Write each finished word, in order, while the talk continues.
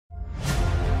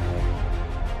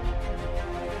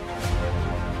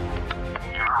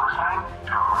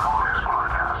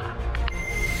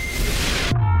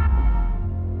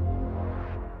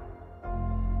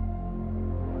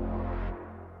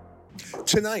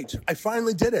Tonight, I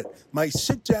finally did it. My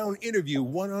sit-down interview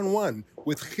one-on-one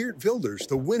with Geert Wilders,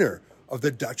 the winner of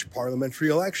the Dutch parliamentary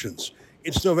elections.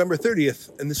 It's November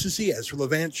 30th, and this is the Ezra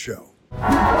Levant Show.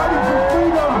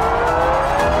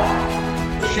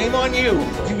 Shame on you,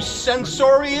 you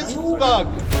censorious bug.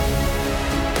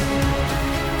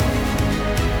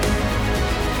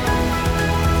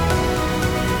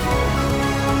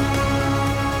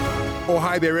 Oh,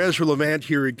 hi there, Ezra Levant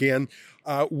here again.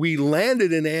 We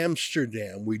landed in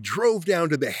Amsterdam. We drove down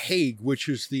to The Hague, which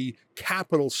is the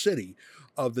capital city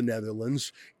of the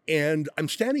Netherlands. And I'm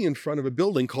standing in front of a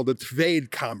building called the Tweede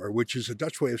Kamer, which is a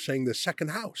Dutch way of saying the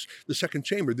second house, the second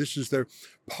chamber. This is their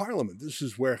parliament. This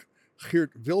is where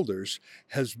Geert Wilders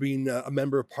has been a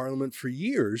member of parliament for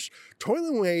years,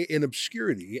 toiling away in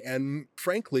obscurity. And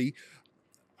frankly,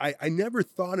 I never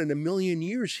thought in a million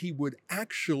years he would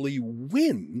actually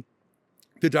win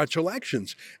the Dutch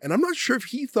elections. And I'm not sure if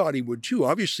he thought he would too.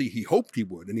 Obviously, he hoped he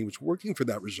would, and he was working for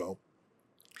that result.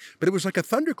 But it was like a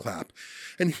thunderclap.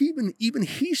 And even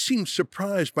he seemed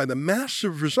surprised by the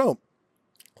massive result.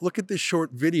 Look at this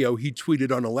short video he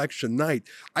tweeted on election night.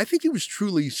 I think he was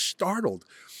truly startled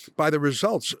by the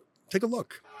results. Take a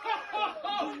look.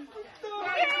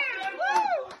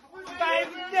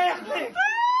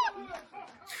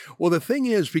 Well, the thing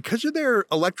is, because of their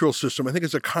electoral system, I think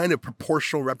it's a kind of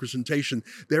proportional representation.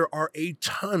 There are a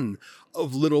ton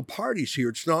of little parties here.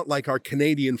 It's not like our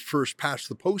Canadian first past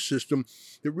the post system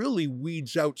that really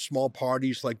weeds out small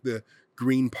parties like the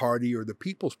Green Party or the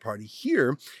People's Party.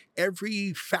 Here,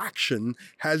 every faction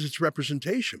has its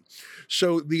representation.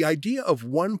 So the idea of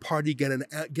one party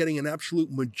getting an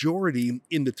absolute majority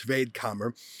in the Tweede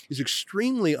Kamer is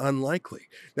extremely unlikely.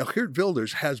 Now, Geert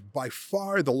Wilders has by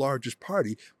far the largest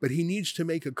party, but he needs to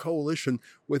make a coalition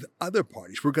with other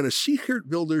parties. We're going to see Geert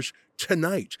Wilders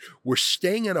tonight. We're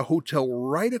staying at a hotel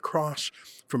right across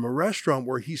from a restaurant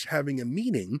where he's having a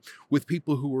meeting with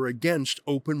people who are against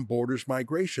open borders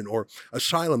migration, or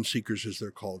asylum seekers as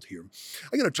they're called here.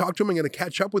 I'm going to talk to him. I'm going to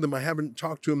catch up with him. I haven't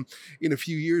talked to him in a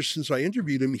few years since I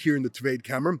interviewed him here in the Tweede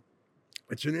Kamer.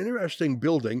 It's an interesting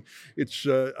building. It's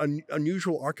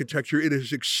unusual architecture. It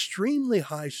is extremely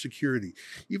high security.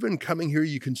 Even coming here,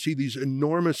 you can see these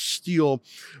enormous steel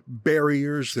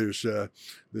barriers. There's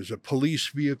a police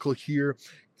vehicle here.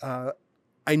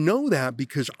 I know that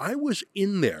because I was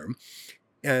in there,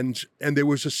 and there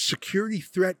was a security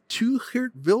threat to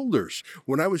Geert Wilders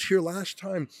when I was here last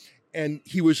time, and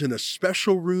he was in a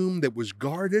special room that was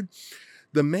guarded.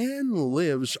 The man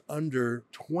lives under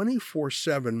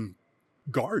 24/7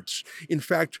 guards. In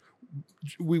fact,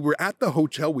 we were at the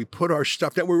hotel, we put our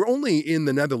stuff down. We were only in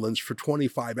the Netherlands for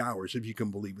 25 hours, if you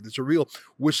can believe it. It's a real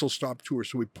whistle-stop tour.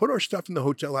 So we put our stuff in the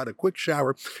hotel, had a quick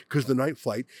shower because the night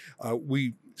flight.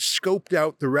 We scoped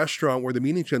out the restaurant where the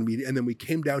meeting's going to be, and then we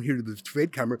came down here to the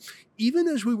Tweede Kamer. Even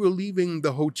as we were leaving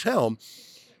the hotel,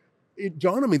 it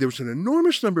dawned on me there was an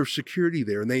enormous number of security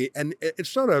there, and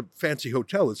it's not a fancy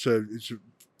hotel. It's a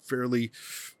fairly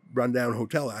rundown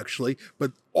hotel, actually,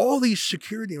 but all these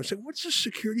security. I was saying, what's this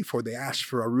security for? They asked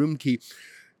for a room key.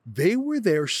 They were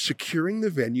there securing the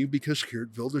venue because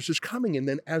Geert Wilders is coming. And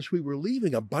then as we were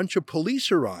leaving, a bunch of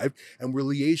police arrived and were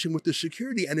liaising with the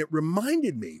security. And it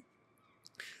reminded me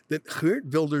that Geert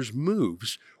Wilders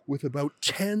moves with about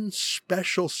 10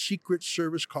 special Secret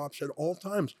Service cops at all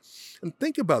times. And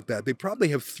think about that. They probably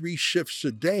have 3 shifts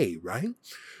a day, right?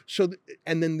 So,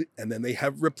 and then they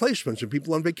have replacements and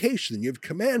people on vacation, and you have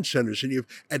command centers, and you have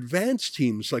advanced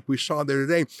teams like we saw there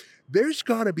today. There's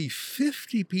got to be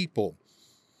 50 people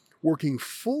working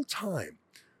full time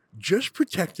just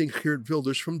protecting Geert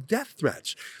Wilders from death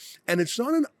threats. And it's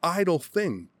not an idle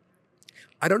thing.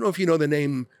 I don't know if you know the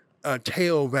name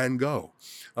Theo van Gogh.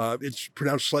 It's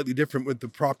pronounced slightly different with the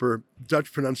proper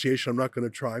Dutch pronunciation. I'm not going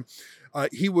to try.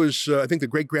 He was, I think, the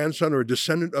great-grandson or a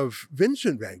descendant of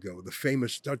Vincent van Gogh, the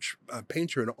famous Dutch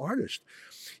painter and artist.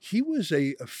 He was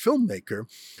a filmmaker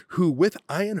who, with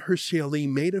Ayaan Hirsi Ali,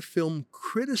 made a film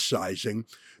criticizing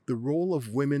the role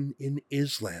of women in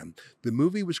Islam. The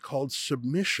movie was called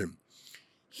Submission.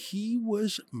 He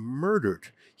was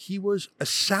murdered. He was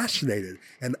assassinated.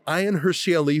 And Ayaan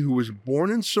Hirsi Ali, who was born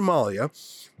in Somalia,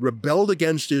 rebelled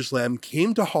against Islam,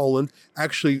 came to Holland,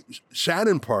 actually sat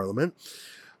in Parliament.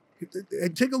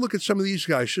 Take a look at some of these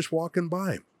guys just walking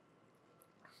by.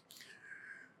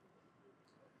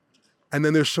 And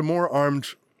then there's some more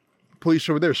armed police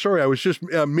over there. Sorry, I was just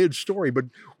mid-story, but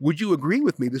would you agree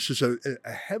with me? This is a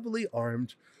heavily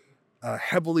armed,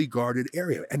 heavily guarded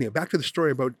area. Anyway, back to the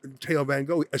story about Theo van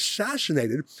Gogh,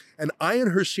 assassinated, and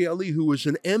Ayaan Hirsi Ali, who was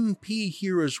an MP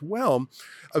here as well,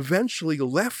 eventually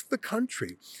left the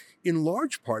country in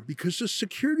large part because of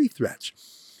security threats.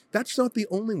 That's not the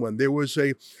only one. There was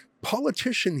a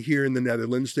politician here in the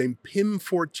Netherlands named Pim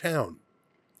Fortuyn,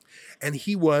 and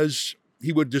he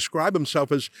would describe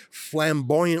himself as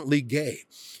flamboyantly gay.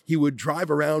 He would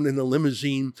drive around in a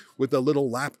limousine with a little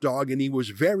lapdog, and he was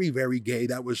very, very gay.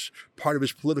 That was part of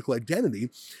his political identity.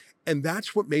 And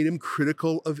that's what made him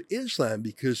critical of Islam,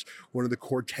 because one of the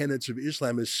core tenets of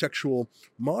Islam is sexual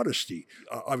modesty.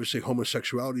 Obviously,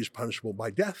 homosexuality is punishable by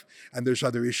death. And there's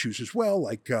other issues as well,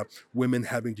 like women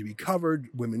having to be covered,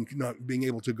 women not being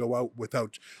able to go out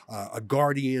without a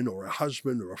guardian or a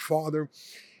husband or a father.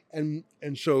 And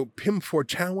so Pim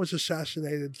Fortuyn was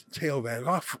assassinated, Theo van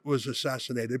Gogh was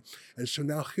assassinated, and so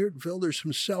now Geert Wilders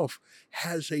himself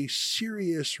has a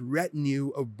serious retinue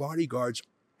of bodyguards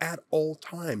at all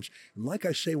times. And like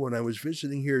I say, when I was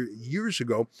visiting here years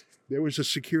ago, there was a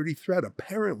security threat.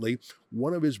 Apparently,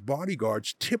 one of his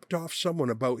bodyguards tipped off someone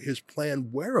about his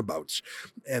planned whereabouts,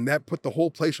 and that put the whole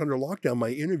place under lockdown. My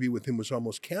interview with him was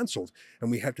almost canceled,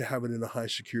 and we had to have it in a high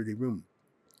security room.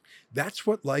 That's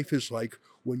what life is like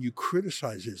when you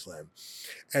criticize Islam.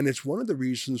 And it's one of the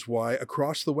reasons why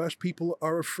across the West people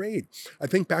are afraid. I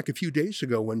think back a few days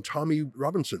ago when Tommy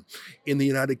Robinson in the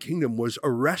United Kingdom was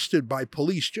arrested by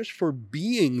police just for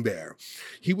being there.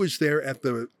 He was there at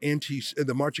the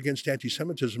March Against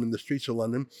Anti-Semitism in the streets of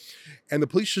London, and the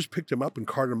police just picked him up and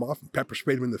carted him off and pepper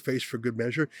sprayed him in the face for good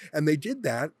measure. And they did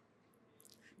that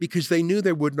because they knew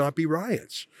there would not be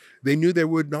riots. They knew there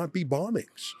would not be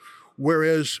bombings.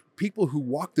 Whereas people who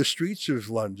walk the streets of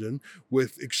London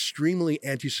with extremely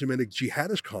anti-Semitic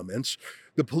jihadist comments,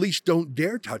 the police don't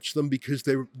dare touch them because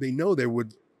they know there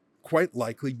would quite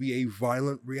likely be a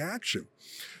violent reaction.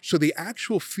 So the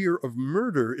actual fear of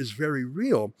murder is very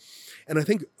real. And I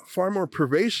think far more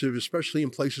pervasive, especially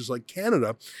in places like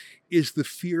Canada, is the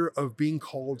fear of being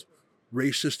called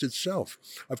racist itself.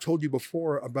 I've told you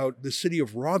before about the city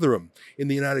of Rotherham in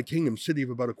the United Kingdom, city of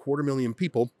about 250,000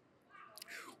 people,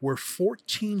 where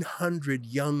 1,400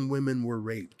 young women were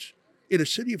raped. In a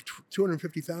city of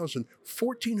 250,000,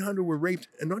 1,400 were raped,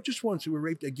 and not just once, they were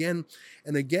raped again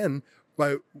and again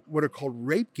by what are called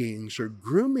rape gangs or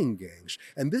grooming gangs.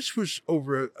 And this was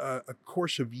over a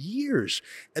course of years.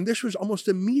 And this was almost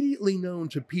immediately known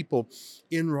to people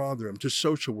in Rotherham, to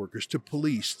social workers, to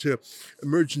police, to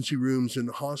emergency rooms in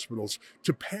hospitals,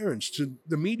 to parents, to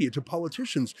the media, to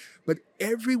politicians. But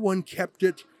everyone kept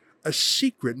it a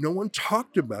secret. No one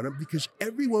talked about it because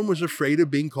everyone was afraid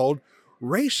of being called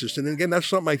racist. And again,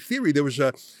 that's not my theory. There was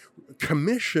a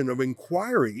commission of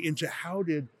inquiry into how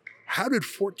did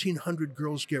 1,400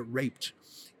 girls get raped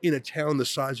in a town the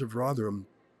size of Rotherham.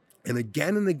 And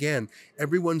again,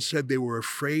 everyone said they were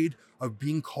afraid of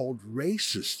being called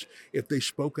racist if they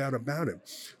spoke out about it.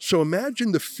 So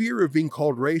imagine the fear of being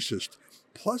called racist,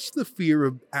 plus the fear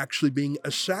of actually being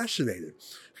assassinated.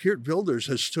 Geert Wilders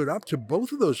has stood up to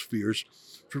both of those fears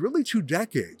for really 2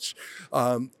 decades.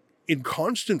 In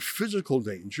constant physical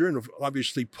danger and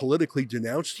obviously politically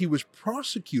denounced, he was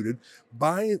prosecuted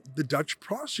by the Dutch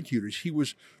prosecutors. He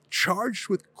was charged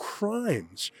with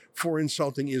crimes for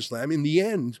insulting Islam. In the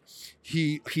end,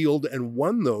 he appealed and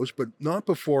won those, but not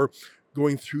before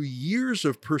going through years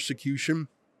of persecution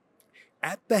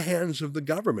at the hands of the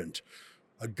government,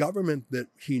 a government that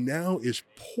he now is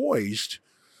poised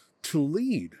to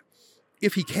lead,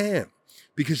 if he can.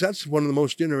 Because that's one of the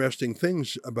most interesting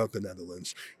things about the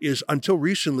Netherlands, is until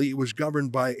recently it was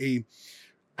governed by a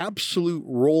absolute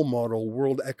role model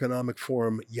World Economic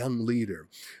Forum young leader,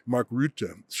 Mark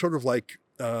Rutte, sort of like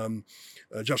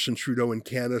Justin Trudeau in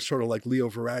Canada, sort of like Leo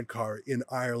Varadkar in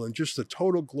Ireland, just a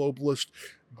total globalist,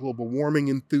 global warming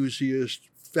enthusiast,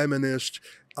 feminist,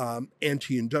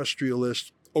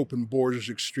 anti-industrialist, open borders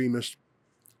extremist.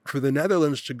 For the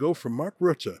Netherlands to go from Mark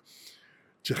Rutte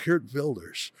to Geert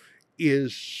Wilders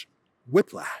is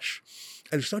whiplash.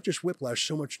 And it's not just whiplash,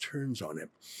 so much turns on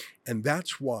it. And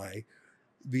that's why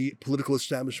the political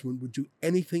establishment would do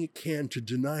anything it can to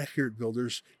deny Geert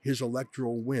Wilders his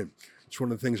electoral win. It's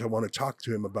one of the things I want to talk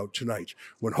to him about tonight,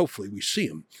 when hopefully we see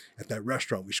him at that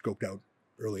restaurant we scoped out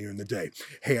earlier in the day.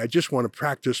 Hey, I just want to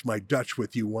practice my Dutch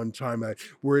with you one time.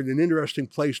 We're in an interesting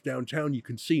place downtown. You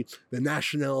can see the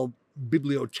Nationale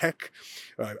Bibliotheek.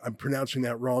 I'm pronouncing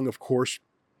that wrong, of course.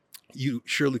 You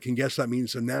surely can guess that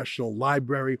means the National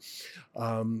Library.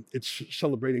 It's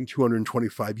celebrating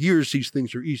 225 years. These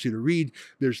things are easy to read.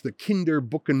 There's the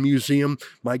Kinderboeken Museum.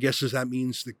 My guess is that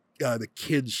means the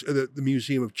kids, the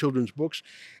Museum of Children's Books.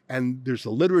 And there's the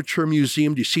Literature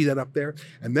Museum. Do you see that up there?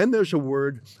 And then there's a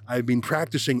word I've been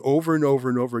practicing over and over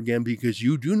and over again because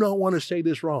you do not want to say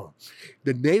this wrong.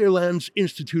 The Nederlands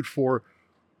Institute for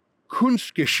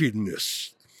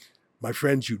Kunstgeschiedenis. My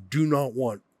friends, you do not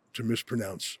want to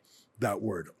mispronounce that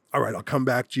word. All right, I'll come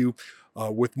back to you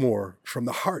with more from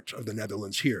the heart of the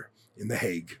Netherlands here in The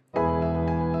Hague.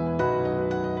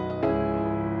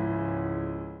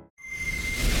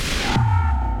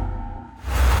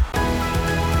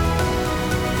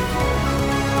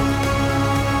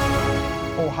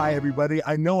 Hi, everybody.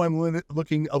 I know I'm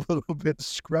looking a little bit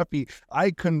scruffy.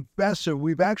 I confess it.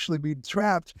 We've actually been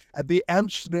trapped at the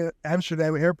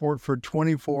Amsterdam airport for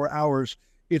 24 hours.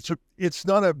 It's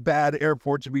not a bad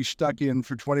airport to be stuck in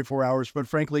for 24 hours, but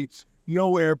frankly,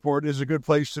 no airport is a good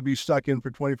place to be stuck in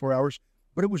for 24 hours,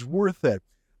 but it was worth it.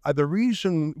 The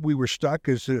reason we were stuck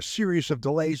is a series of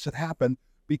delays that happened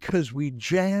because we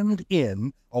jammed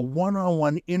in a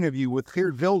one-on-one interview with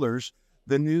Geert Wilders,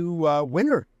 the new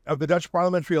winner of the Dutch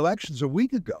parliamentary elections a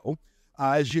week ago.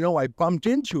 As you know, I bumped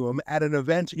into him at an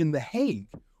event in The Hague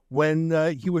when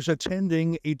he was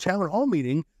attending a town hall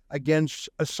meeting against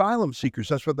asylum seekers.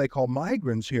 That's what they call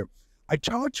migrants here. I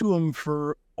talked to him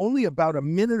for only about a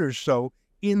minute or so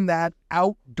in that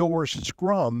outdoor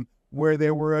scrum where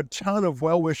there were a ton of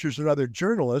well-wishers and other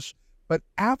journalists. But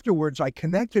afterwards, I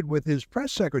connected with his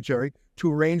press secretary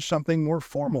to arrange something more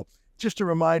formal. Just a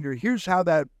reminder, here's how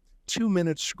that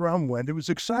 2-minute scrum went. It was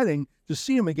exciting to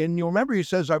see him again. You'll remember he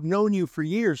says, I've known you for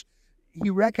years. He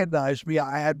recognized me.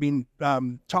 I had been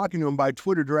talking to him by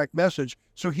Twitter direct message.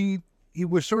 So he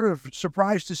was sort of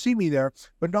surprised to see me there,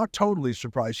 but not totally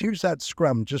surprised. Here's that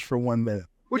scrum just for 1 minute.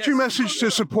 What's your message to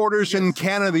supporters in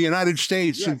Canada, the United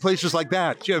States, and places like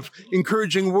that? Do you have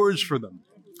encouraging words for them?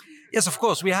 Yes, of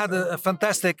course. We had a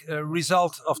fantastic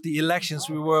result of the elections.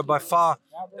 We were by far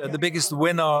the biggest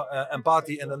winner and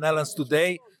party in the Netherlands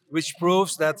today, which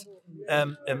proves that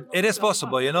it is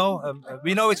possible, you know.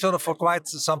 We know each other for quite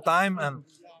some time, and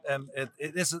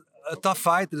it is a tough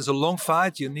fight. It is a long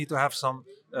fight. You need to have some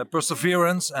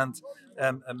perseverance, and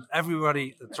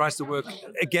everybody tries to work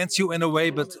against you in a way.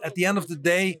 But at the end of the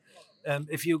day,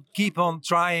 if you keep on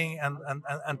trying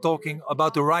and talking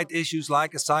about the right issues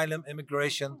like asylum,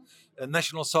 immigration,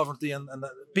 national sovereignty, and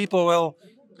people will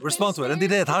respond to it. En die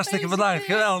deed. Hartstikke bedankt.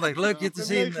 Geweldig. Leuk je te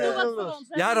zien.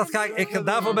 Ja, dat ga ik.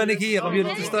 Daarvoor ben ik hier, om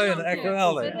jullie te steunen. Echt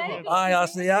geweldig.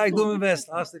 Ja, ik doe mijn best.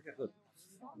 Hartstikke goed.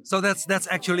 So that's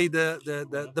actually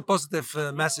the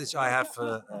positive message I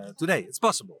have today. It's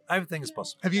possible. Everything is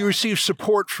possible. Have you received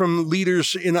support from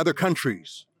leaders in other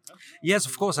countries? Yes,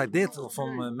 of course I did.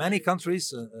 From many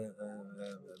countries,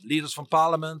 leaders from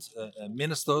parliament,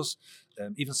 ministers,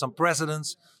 even some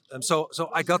presidents. So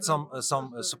I got some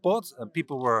support.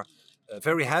 People were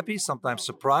very happy, sometimes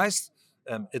surprised.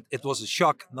 It was a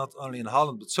shock, not only in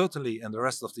Holland, but certainly in the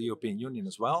rest of the European Union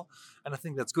as well. And I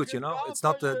think that's good, you know. It's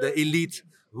not the elite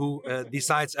who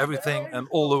decides everything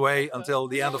all the way until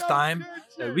the end of time.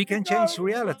 We can change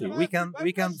reality. We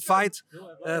can fight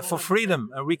for freedom,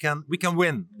 and we can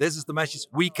win. This is the message.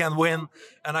 We can win,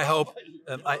 and I hope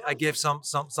I give some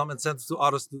incentive to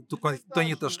others to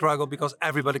continue to struggle, because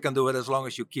everybody can do it as long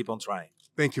as you keep on trying.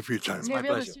 Thank you for your time. It's my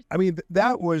pleasure. I mean,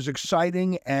 that was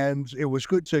exciting, and it was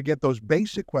good to get those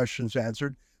basic questions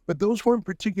answered, but those weren't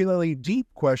particularly deep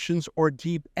questions or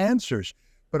deep answers.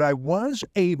 But I was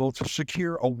able to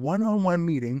secure a one-on-one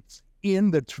meeting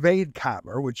in the Tweede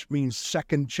Kamer, which means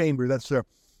second chamber. That's the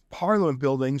parliament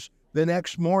buildings, the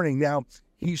next morning. Now,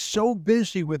 he's so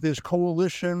busy with his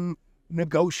coalition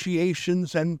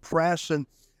negotiations and press, and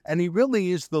he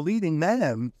really is the leading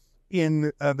man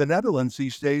in the Netherlands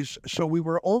these days. So we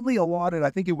were only allotted, I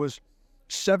think it was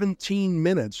 17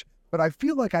 minutes, but I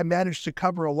feel like I managed to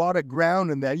cover a lot of ground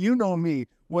in that. You know me,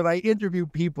 when I interview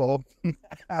people,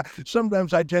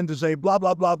 sometimes I tend to say blah,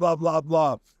 blah, blah, blah, blah,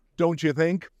 blah. Don't you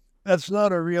think? That's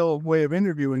not a real way of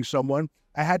interviewing someone.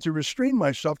 I had to restrain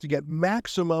myself to get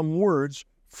maximum words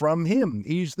from him.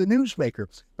 He's the newsmaker,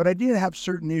 but I did have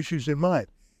certain issues in mind.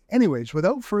 Anyways,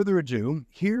 without further ado,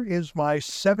 here is my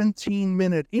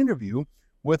 17-minute interview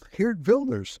with Geert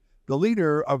Wilders, the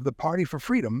leader of the Party for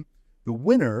Freedom, the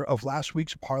winner of last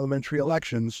week's parliamentary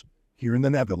elections here in the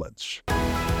Netherlands.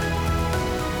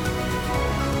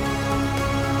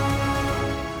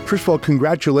 First of all,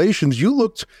 congratulations. You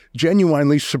looked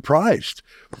genuinely surprised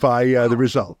by the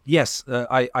result. Yes,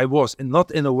 I was. Not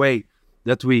in a way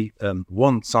that we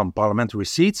won some parliamentary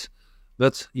seats,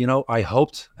 but, you know, I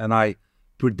hoped and I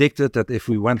predicted that if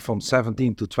we went from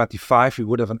 17 to 25, we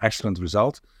would have an excellent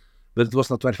result. But it was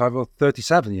not 25, but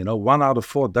 37, you know. 1 out of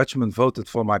 4 Dutchmen voted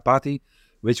for my party,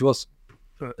 which was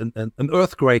an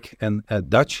earthquake in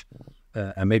Dutch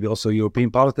and maybe also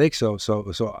European politics. So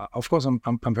of course,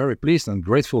 I'm very pleased and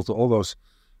grateful to all those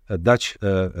Dutch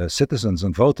citizens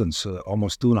and voters,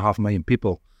 almost 2.5 million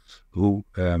people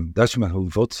Dutchmen who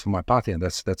voted for my party, and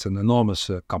that's an enormous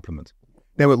compliment.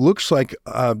 Now, it looks like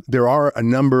there are a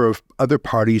number of other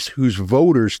parties whose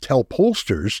voters tell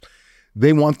pollsters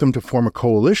they want them to form a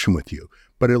coalition with you.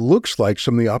 But it looks like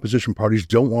some of the opposition parties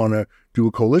don't want to do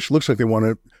a coalition. It looks like they want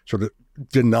to sort of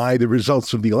deny the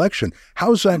results of the election.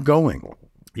 How's that going?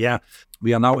 Yeah,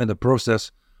 we are now in the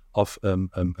process of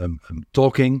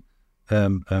talking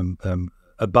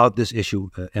about this issue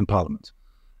in Parliament.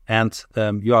 And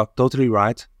you are totally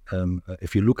right.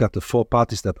 If you look at the 4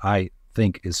 parties that I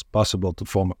think is possible to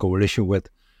form a coalition with,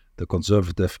 the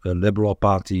Conservative Liberal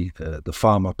Party, the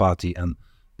Farmer Party, and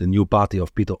the new party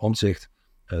of Peter Omtzigt,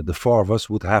 the 4 of us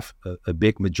would have a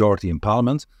big majority in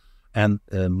Parliament, and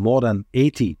more than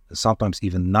 80, sometimes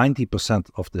even 90%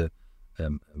 of the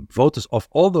voters of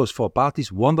all those 4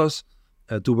 parties want us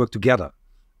to work together.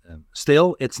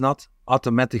 Still, it's not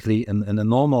automatically in a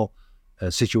normal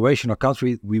situation or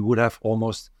country, we would have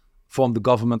almost formed the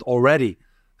government already.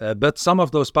 But some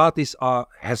of those parties are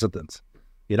hesitant,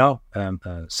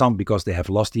 some because they have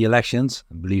lost the elections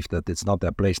and believe that it's not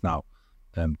their place now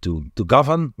to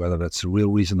govern, whether that's the real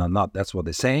reason or not, that's what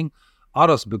they're saying.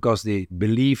 Others because they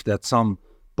believe that some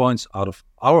points out of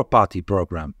our party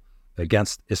program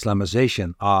against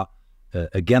Islamization are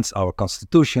against our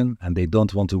constitution, and they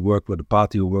don't want to work with a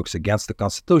party who works against the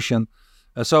constitution.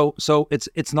 So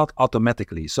it's not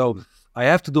automatically. So I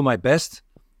have to do my best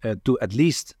to at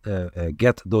least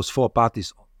get those 4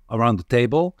 parties around the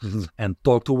table and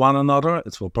talk to one another.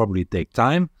 It will probably take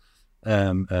time.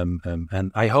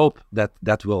 And I hope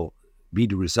that will be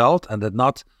the result, and that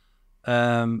not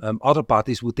other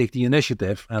parties will take the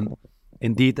initiative and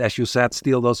indeed, as you said,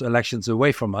 steal those elections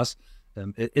away from us.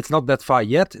 It's not that far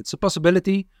yet. It's a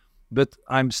possibility, but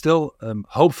I'm still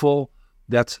hopeful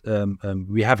that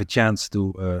we have a chance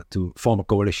to form a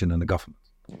coalition in the government.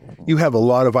 You have a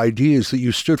lot of ideas that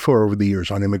you stood for over the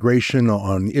years on immigration,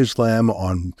 on Islam,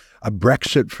 on a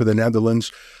Brexit for the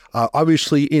Netherlands.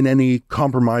 Obviously, in any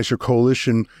compromise or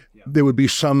coalition, there would be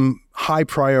some high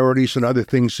priorities and other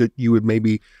things that you would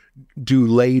maybe do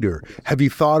later. Have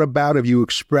you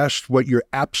expressed what your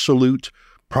absolute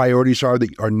priorities are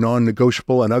that are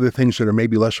non-negotiable and other things that are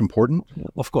maybe less important?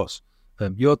 Of course.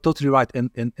 You're totally right.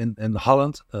 In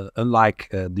Holland, unlike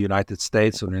the United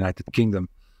States or the United Kingdom,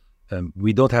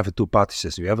 we don't have a 2-party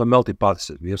system. We have a multi-party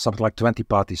system. We have something like 20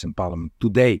 parties in Parliament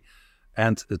today.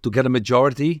 And to get a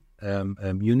majority,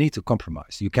 you need to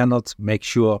compromise. You cannot make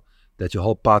sure that your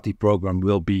whole party program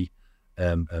will be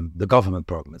the government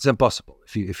program. It's impossible.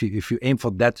 If you aim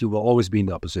for that, you will always be in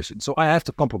the opposition. So I have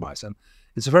to compromise. And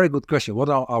it's a very good question. What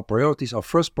are our priorities? Our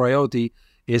first priority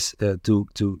is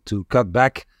to cut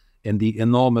back in the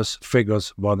enormous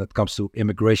figures when it comes to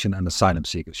immigration and asylum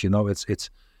seekers.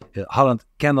 Holland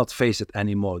cannot face it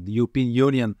anymore. The European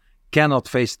Union cannot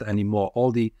face it anymore.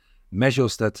 All the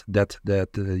measures that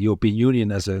the European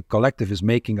Union as a collective is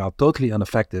making are totally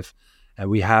ineffective,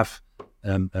 and we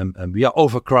are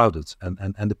overcrowded,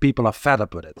 and the people are fed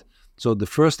up with it. So the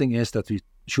first thing is that we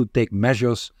should take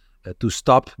measures to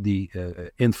stop the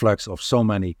influx of so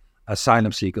many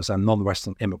asylum seekers and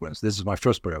non-Western immigrants. This is my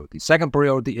first priority. Second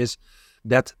priority is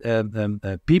that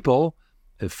people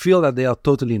feel that they are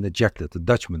totally neglected, the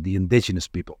Dutchmen, the indigenous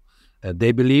people.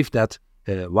 They believe that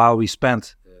while we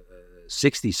spend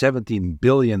 17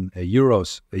 billion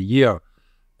euros a year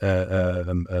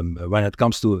when it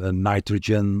comes to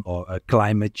nitrogen or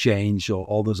climate change or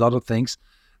all those other things,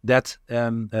 that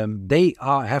they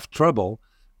have trouble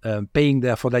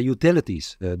paying for their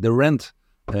utilities, the rent,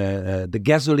 the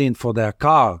gasoline for their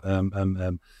car,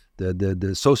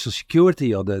 the social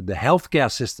security or the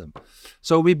healthcare system.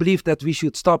 So we believe that we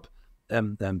should stop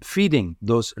feeding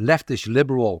those leftish,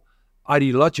 liberal,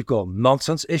 ideological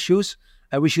nonsense issues,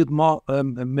 and we should more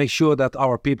make sure that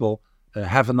our people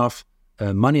have enough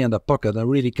money in their pocket and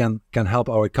really can help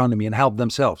our economy and help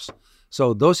themselves.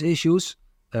 So those issues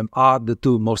are the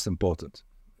 2 most important.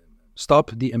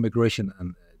 Stop the immigration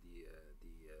and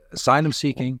the asylum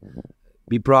seeking.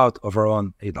 Be proud of our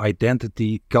own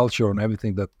identity, culture, and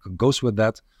everything that goes with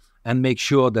that, and make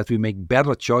sure that we make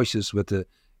better choices with the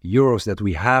euros that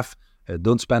we have.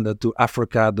 Don't spend it to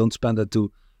Africa. Don't spend it to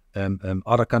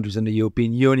other countries in the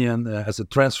European Union as a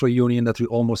transfer union that we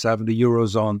almost have in the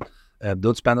Eurozone.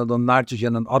 Don't spend it on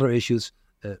nitrogen and other issues.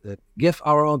 Give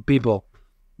our own people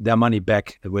their money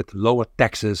back with lower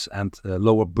taxes and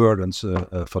lower burdens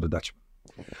for the Dutchmen.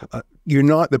 You're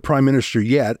not the prime minister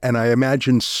yet, and I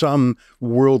imagine some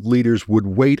world leaders would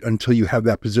wait until you have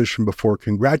that position before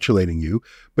congratulating you,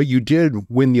 but you did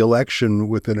win the election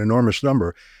with an enormous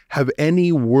number. Have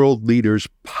any world leaders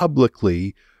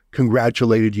publicly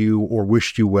congratulated you or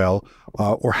wished you well,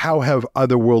 or how have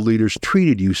other world leaders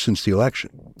treated you since the election?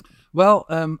 Well,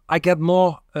 I get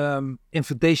more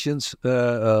invitations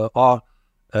or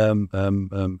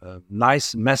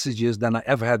nice messages than I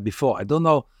ever had before. I don't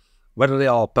know whether they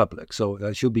are all public, so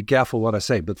I should be careful what I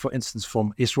say. But for instance,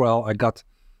 from Israel, I got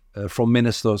from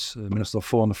ministers, Minister of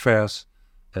Foreign Affairs,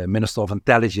 Minister of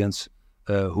Intelligence,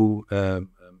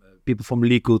 people from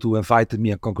Likud who invited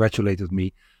me and congratulated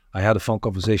me. I had a phone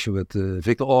conversation with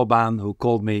Viktor Orban, who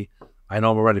called me. I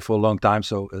know him already for a long time,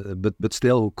 so but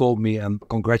still, who called me and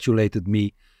congratulated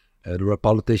me. There were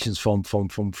politicians from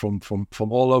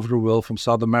all over the world, from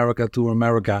South America to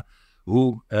America,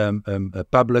 who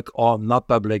public or not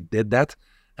public did that.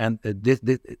 And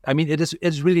I mean,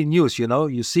 it's really news. You know,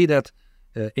 you see that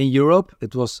in Europe,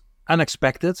 it was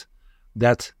unexpected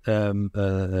that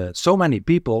so many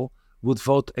people would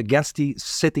vote against the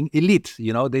sitting elite.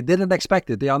 You know, they didn't expect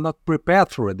it. They are not prepared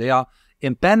for it. They are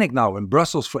in panic now in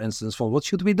Brussels, for instance, for what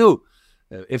should we do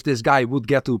if this guy would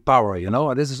get to power, you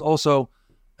know? And this is also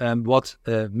what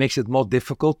makes it more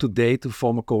difficult today to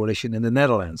form a coalition in the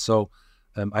Netherlands. So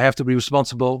I have to be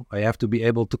responsible. I have to be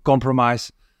able to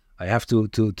compromise. I have to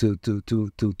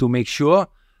make sure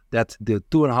that the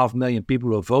 2.5 million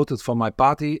people who voted for my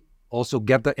party also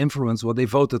get the influence what they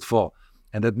voted for.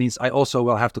 And that means I also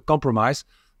will have to compromise.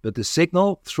 But the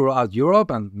signal throughout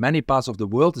Europe and many parts of the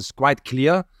world is quite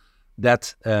clear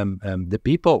that the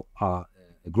people are,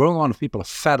 a growing amount of people are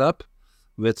fed up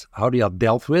with how they are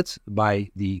dealt with by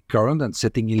the current and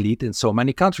sitting elite in so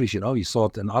many countries. You know, you saw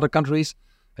it in other countries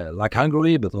like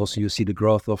Hungary, but also you see the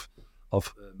growth of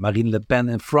Marine Le Pen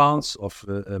in France, of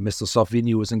Mr.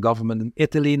 Salvini, who is in government in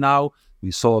Italy now.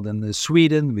 We saw it in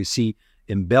Sweden. We see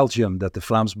in Belgium that the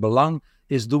Vlaams Belang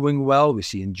is doing well. We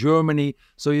see in Germany.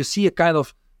 So you see a kind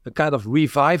of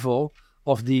revival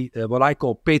of the what I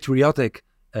call patriotic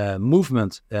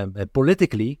movement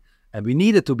politically. And we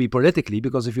need it to be politically,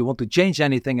 because if you want to change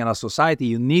anything in our society,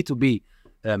 you need to be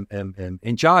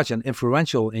in charge and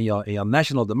influential in your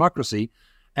national democracy.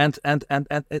 And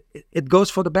it goes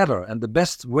for the better. And the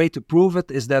best way to prove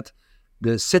it is that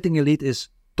the sitting elite is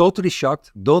totally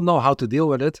shocked, don't know how to deal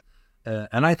with it.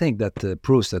 And I think that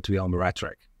proves that we are on the right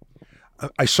track.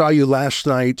 I saw you last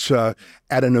night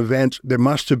at an event. There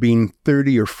must have been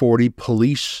 30 or 40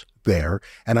 police there.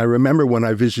 And I remember when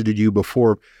I visited you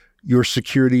before, your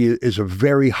security is a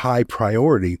very high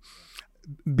priority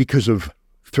because of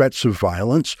threats of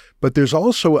violence. But there's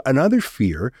also another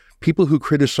fear. People who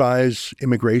criticize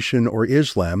immigration or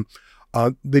Islam,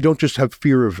 they don't just have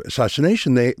fear of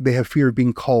assassination, they have fear of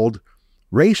being called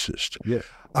racist. Yeah.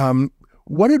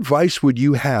 What advice would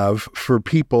you have for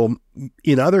people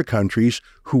in other countries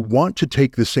who want to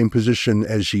take the same position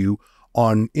as you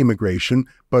on immigration,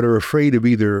 but are afraid of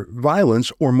either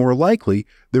violence or, more likely,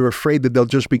 they're afraid that they'll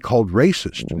just be called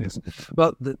racist? Yes.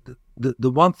 Well,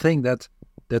 the one thing that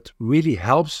really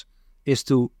helps is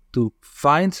to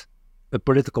find a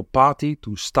political party,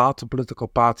 to start a political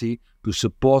party, to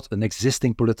support an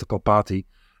existing political party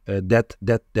that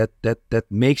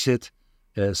makes it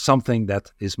something that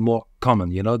is more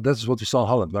common. You know, that's what we saw in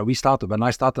Holland. When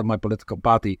I started my political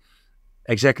party,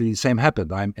 exactly the same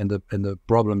happened. I'm in the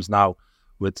problems now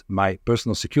with my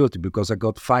personal security because I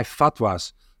got 5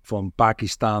 fatwas from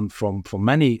Pakistan, from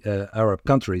many Arab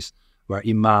countries, where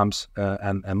imams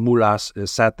and mullahs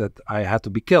said that I had to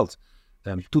be killed.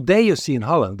 Today you see in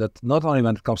Holland that not only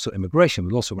when it comes to immigration,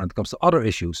 but also when it comes to other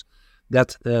issues,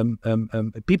 that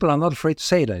people are not afraid to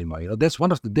say it anymore. You know, that's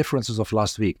one of the differences of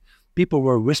last week. People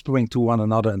were whispering to one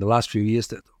another in the last few years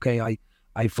that, okay,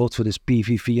 I vote for this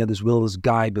PVV and this Wilders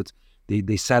guy, but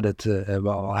they said it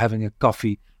while having a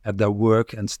coffee at their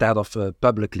work instead of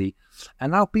publicly.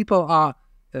 And now people are,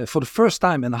 for the first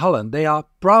time in Holland, they are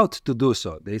proud to do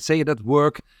so. They say it at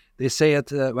work. They say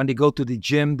it when they go to the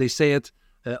gym. They say it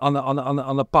on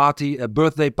a party, a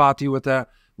birthday party with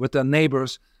their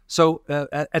neighbors. So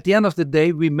at the end of the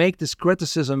day, we make this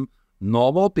criticism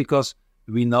normal because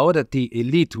we know that the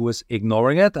elite who is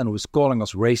ignoring it and who is calling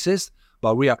us racist,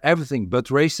 but we are everything but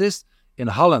racist. In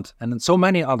Holland and in so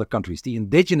many other countries, the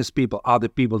indigenous people are the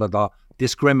people that are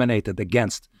discriminated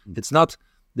against. It's not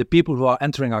the people who are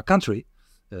entering our country.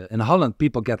 In Holland,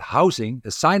 people get housing,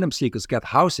 asylum seekers get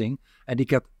housing, and they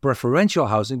get preferential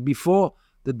housing before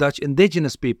the Dutch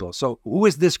indigenous people. So who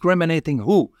is discriminating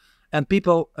who? And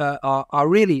people are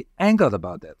really angered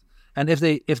about that. And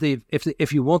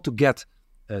if you want to get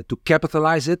to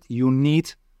capitalize it, you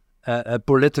need a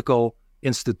political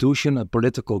institution, a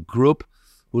political group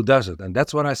who does it. And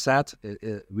that's what I said.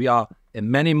 We are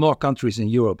in many more countries in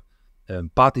Europe.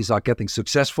 Parties are getting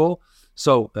successful.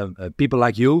 So people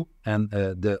like you and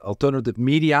the alternative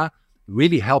media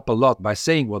really help a lot by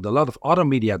saying what a lot of other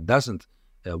media doesn't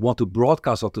want to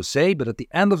broadcast or to say, but at the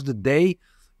end of the day,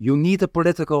 you need a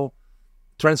political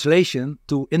translation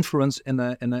to influence in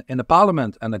a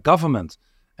parliament and a government.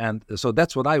 And so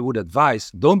that's what I would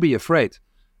advise. Don't be afraid.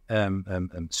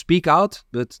 Speak out,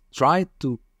 but try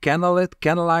to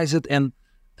canalize it in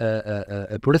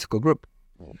a political group.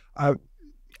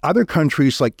 Other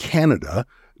countries like Canada,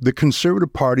 the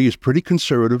Conservative Party is pretty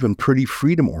conservative and pretty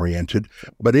freedom-oriented,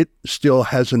 but it still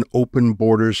has an open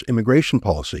borders immigration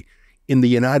policy. In the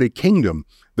United Kingdom,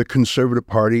 the Conservative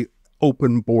Party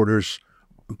open borders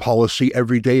policy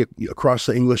every day across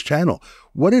the English Channel.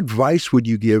 What advice would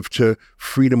you give to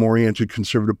freedom-oriented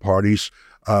conservative parties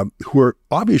who are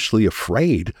obviously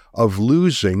afraid of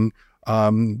losing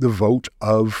the vote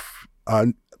of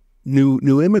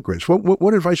new immigrants?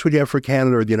 What advice would you have for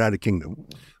Canada or the United Kingdom?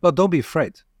 Well, don't be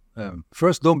afraid.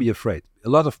 First, don't be afraid. A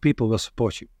lot of people will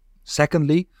support you.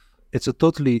 Secondly, it's a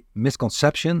totally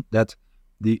misconception that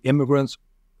the immigrants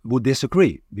would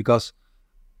disagree, because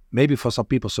maybe for some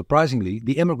people, surprisingly,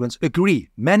 the immigrants agree.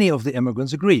 Many of the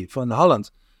immigrants agree. For in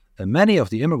Holland, many of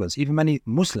the immigrants, even many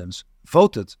Muslims,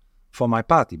 voted for my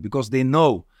party because they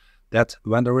know that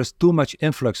when there is too much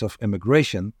influx of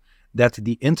immigration, that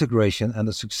the integration and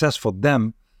the success for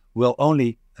them will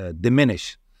only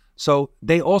diminish. So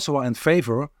they also are in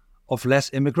favor of less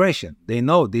immigration. They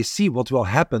know, they see what will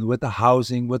happen with the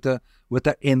housing, with the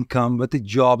income, with the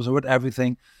jobs, and with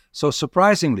everything. So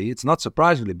surprisingly, it's not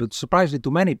surprisingly, but surprisingly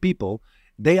to many people,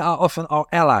 they are often our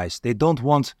allies. They don't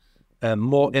want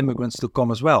more immigrants to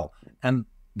come as well. And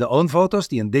the own voters,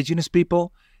 the indigenous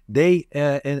people, they,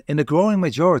 in a growing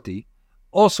majority,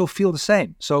 also feel the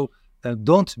same. So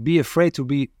don't be afraid to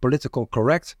be political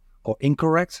correct or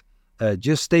incorrect.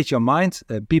 Just state your mind.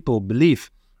 People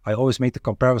believe, I always make the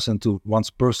comparison to one's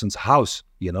person's house.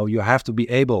 You know, you have to be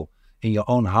able in your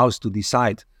own house to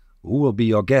decide who will be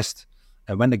your guest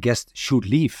and when the guest should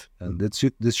leave. And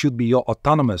this should be your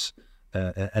autonomous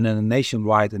and a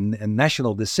nationwide and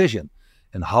national decision.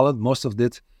 In Holland, most of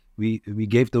it, we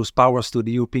gave those powers to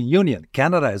the European Union.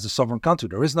 Canada is a sovereign country.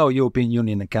 There is no European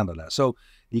Union in Canada. So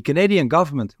the Canadian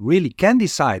government really can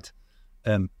decide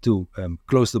to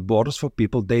close the borders for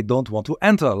people they don't want to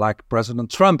enter, like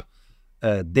President Trump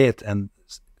did and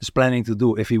is planning to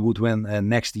do if he would win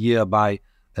next year by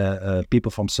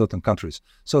people from certain countries.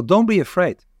 So don't be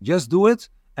afraid. Just do it,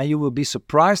 and you will be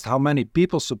surprised how many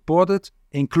people support it,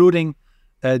 including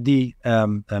the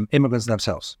immigrants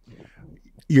themselves.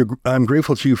 I'm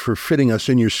grateful to you for fitting us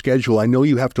in your schedule. I know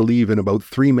you have to leave in about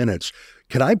 3 minutes.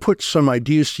 Can I put some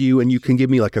ideas to you and you can give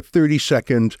me like a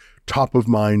 30-second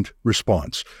top-of-mind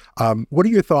response? What are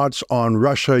your thoughts on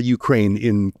Russia, Ukraine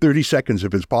in 30 seconds,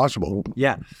 if it's possible?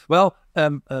 Yeah, well,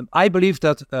 I believe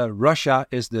that Russia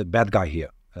is the bad guy here.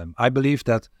 I believe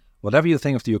that whatever you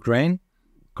think of the Ukraine,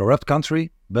 corrupt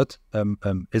country, but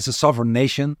it's a sovereign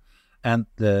nation, and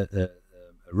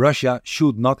Russia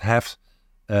should not have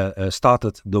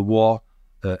started the war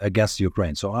against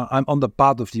Ukraine. So I'm on the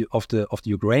part of the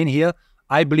Ukraine here.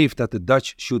 I believe that the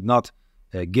Dutch should not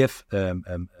give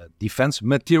defense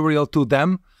material to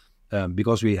them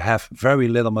because we have very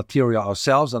little material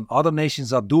ourselves, and other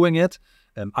nations are doing it.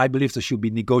 I believe there should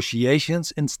be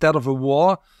negotiations instead of a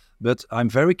war, but I'm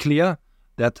very clear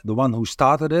that the one who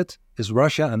started it is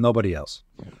Russia and nobody else.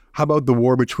 How about the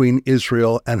war between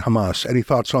Israel and Hamas? Any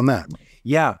thoughts on that?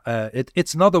 Yeah,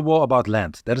 it's not a war about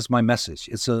land. That is my message.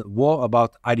 It's a war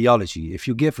about ideology. If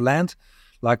you give land,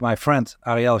 like my friend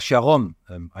Ariel Sharon,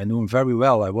 I knew him very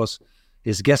well. I was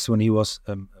his guest when he was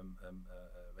when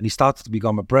he started to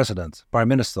become a president, prime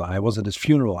minister. I was at his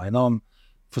funeral. I know him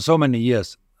for so many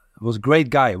years. He was a great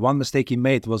guy. One mistake he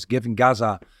made was giving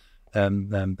Gaza,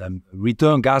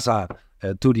 return Gaza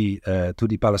to the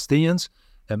Palestinians.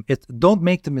 Don't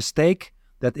make the mistake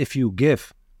that if you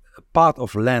give a part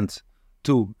of land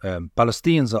to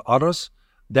Palestinians or others,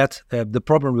 that the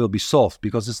problem will be solved,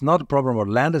 because it's not a problem of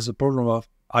land; it's a problem of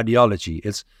ideology.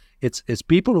 It's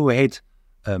people who hate,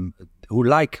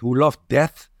 who love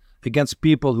death, against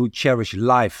people who cherish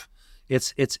life.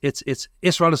 It's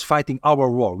Israel is fighting our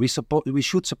war. We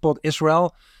should support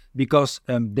Israel because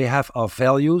they have our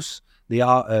values. They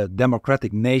are a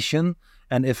democratic nation,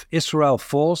 and if Israel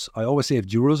falls, I always say, if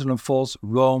Jerusalem falls,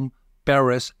 Rome,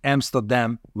 Paris,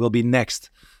 Amsterdam will be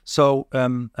next. So I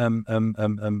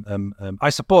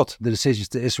support the decisions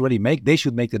the Israelis make. They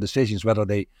should make the decisions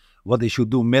what they should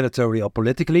do militarily or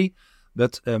politically.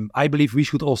 But I believe we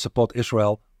should all support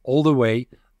Israel all the way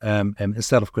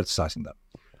instead of criticizing them.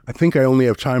 I think I only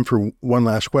have time for one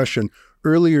last question.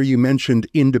 Earlier you mentioned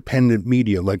independent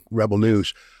media like Rebel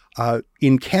News.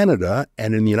 In Canada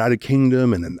and in the United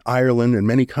Kingdom and in Ireland and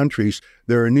many countries,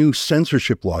 there are new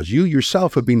censorship laws. You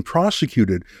yourself have been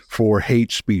prosecuted for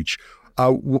hate speech.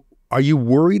 Are you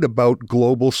worried about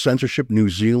global censorship, New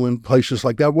Zealand, places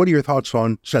like that? What are your thoughts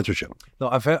on censorship? No,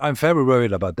 I'm very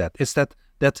worried about that. It's that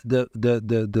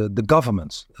the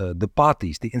governments, the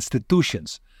parties, the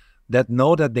institutions that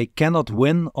know that they cannot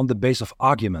win on the basis of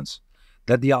arguments,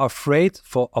 that they are afraid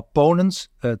for opponents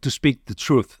to speak the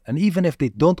truth. And even if they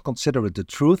don't consider it the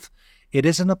truth, it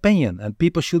is an opinion, and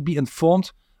people should be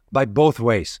informed by both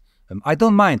ways. I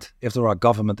don't mind if there are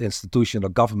government institutions or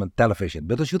government television,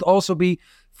 but there should also be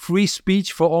free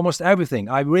speech for almost everything.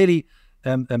 I really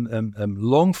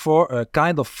long for a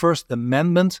kind of First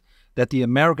Amendment that the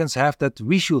Americans have, that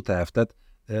we should have, that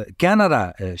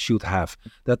Canada should have,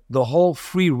 that the whole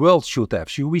free world should have.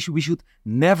 We should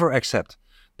never accept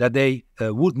that they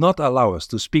would not allow us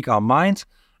to speak our mind,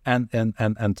 and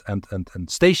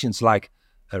stations like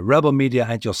Rebel Media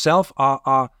and yourself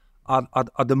are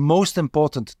the most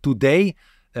important today.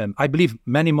 I believe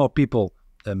many more people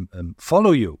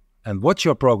follow you and watch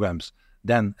your programs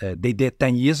than they did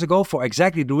 10 years ago, for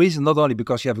exactly the reason, not only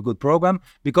because you have a good program,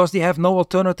 because they have no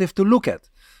alternative to look at.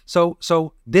 So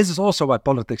this is also why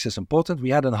politics is important.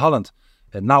 We had in Holland,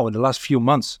 now in the last few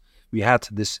months, we had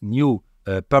this new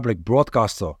public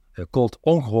broadcaster called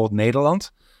Ongehoord Nederland.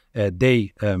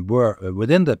 They were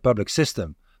within the public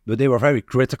system, but they were very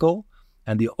critical.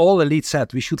 And the all elite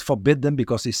said we should forbid them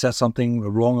because they said something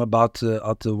wrong about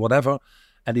whatever.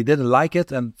 And they didn't like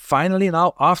it. And finally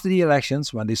now, after the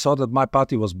elections, when they saw that my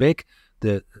party was big,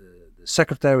 the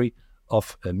secretary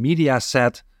of media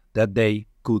said that they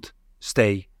could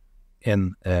stay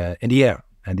in the air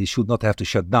and they should not have to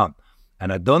shut down.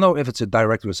 And I don't know if it's a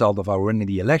direct result of our winning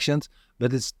the elections,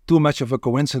 but it's too much of a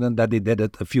coincidence that they did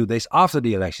it a few days after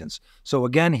the elections. So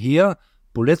again, here,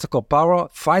 political power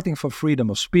fighting for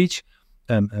freedom of speech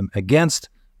against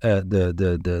what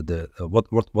the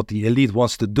elite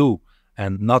wants to do,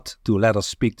 and not to let us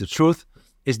speak the truth,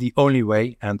 is the only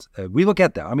way, and we will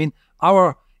get there. I mean,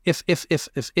 the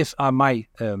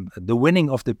winning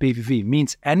of the PVV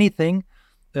means anything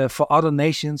for other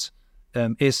nations,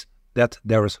 is that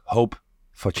there is hope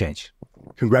for change.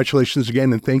 Congratulations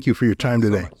again, and thank you for your time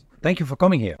today. Thank you for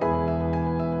coming here.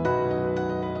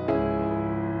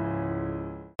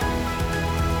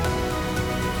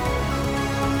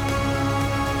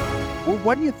 Well,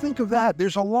 what do you think of that?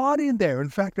 There's a lot in there. In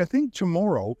fact, I think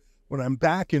tomorrow, when I'm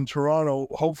back in Toronto,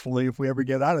 hopefully, if we ever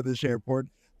get out of this airport,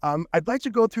 I'd like to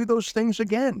go through those things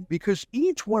again, because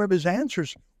each one of his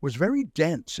answers was very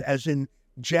dense, as in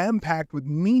jam-packed with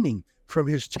meaning, from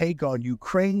his take on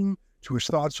Ukraine to his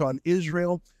thoughts on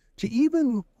Israel, to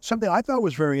even something I thought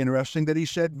was very interesting, that he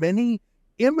said many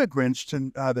immigrants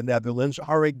to the Netherlands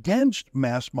are against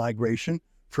mass migration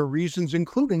for reasons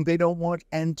including they don't want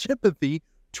antipathy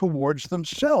towards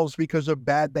themselves because of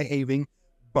bad behaving,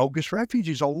 bogus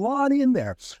refugees. A lot in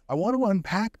there. I want to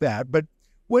unpack that, but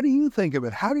what do you think of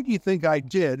it? How did you think I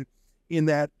did in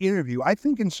that interview? I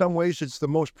think in some ways it's the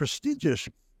most prestigious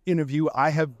interview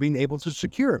I have been able to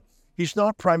secure. He's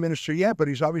not prime minister yet, but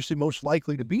he's obviously most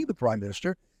likely to be the prime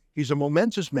minister. He's a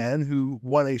momentous man who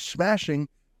won a smashing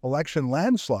election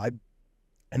landslide,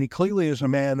 and he clearly is a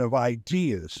man of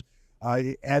ideas.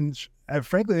 And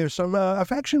frankly, there's some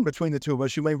affection between the two of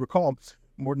us. You may recall,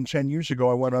 more than 10 years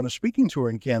ago, I went on a speaking tour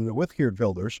in Canada with Geert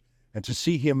Wilders, and to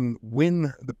see him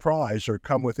win the prize, or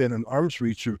come within an arm's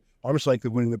length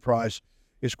of winning the prize,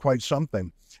 is quite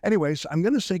something. Anyways, I'm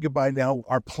going to say goodbye now.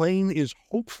 Our plane is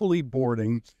hopefully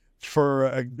boarding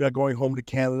for going home to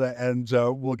Canada, and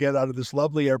we'll get out of this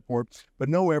lovely airport, but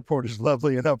no airport is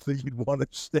lovely enough that you'd want to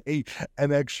stay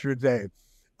an extra day.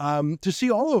 To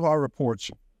see all of our reports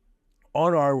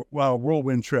on our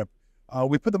whirlwind trip,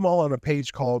 we put them all on a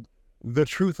page called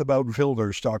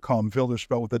thetruthaboutvilders.com. Wilders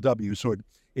spelled with a W, so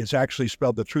it's actually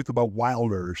spelled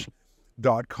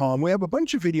thetruthaboutwilders.com. We have a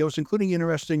bunch of videos, including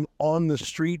interesting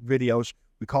on-the-street videos.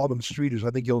 We call them streeters. I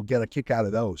think you'll get a kick out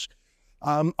of those.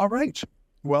 All right.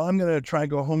 Well, I'm going to try and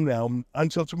go home now.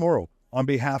 Until tomorrow, on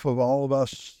behalf of all of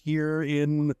us here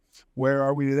in, where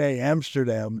are we today?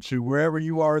 Amsterdam, to wherever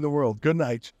you are in the world, good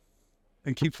night,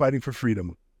 and keep fighting for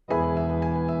freedom.